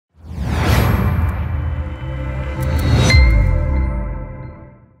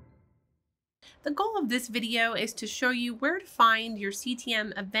The goal of this video is to show you where to find your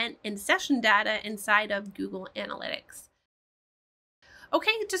CTM event and session data inside of Google Analytics.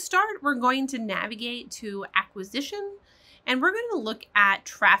 Okay, to start, we're going to navigate to acquisition, and we're going to look at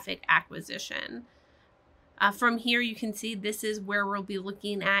traffic acquisition. From here, you can see this is where we'll be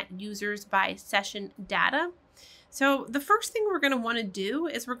looking at users by session data. So the first thing we're going to want to do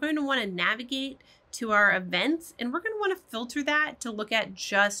is we're going to want to navigate to our events, and we're going to want to filter that to look at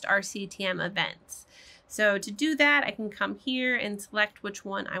just our CTM events. So to do that, I can come here and select which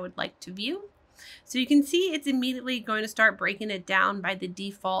one I would like to view. So you can see it's immediately going to start breaking it down by the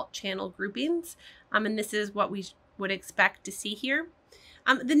default channel groupings. And this is what we would expect to see here.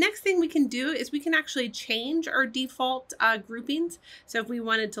 The next thing we can do is we can actually change our default groupings. So if we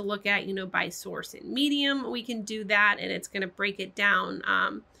wanted to look at, by source and medium, we can do that, and it's going to break it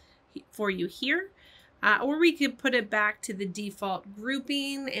down for you here. Or we could put it back to the default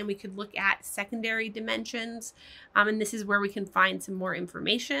grouping, and we could look at secondary dimensions. And this is where we can find some more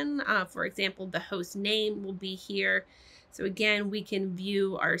information. For example, the host name will be here. So again, we can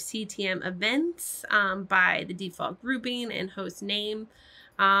view our CTM events by the default grouping and host name.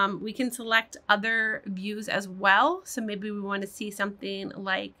 We can select other views as well. So maybe we want to see something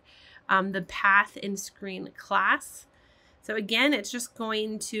like the path and screen class. So again, it's just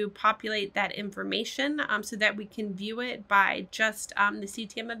going to populate that information so that we can view it by just the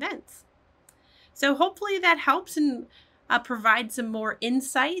CTM events. So hopefully that helps and provide some more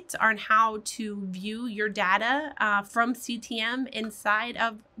insight on how to view your data from CTM inside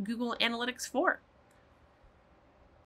of Google Analytics 4.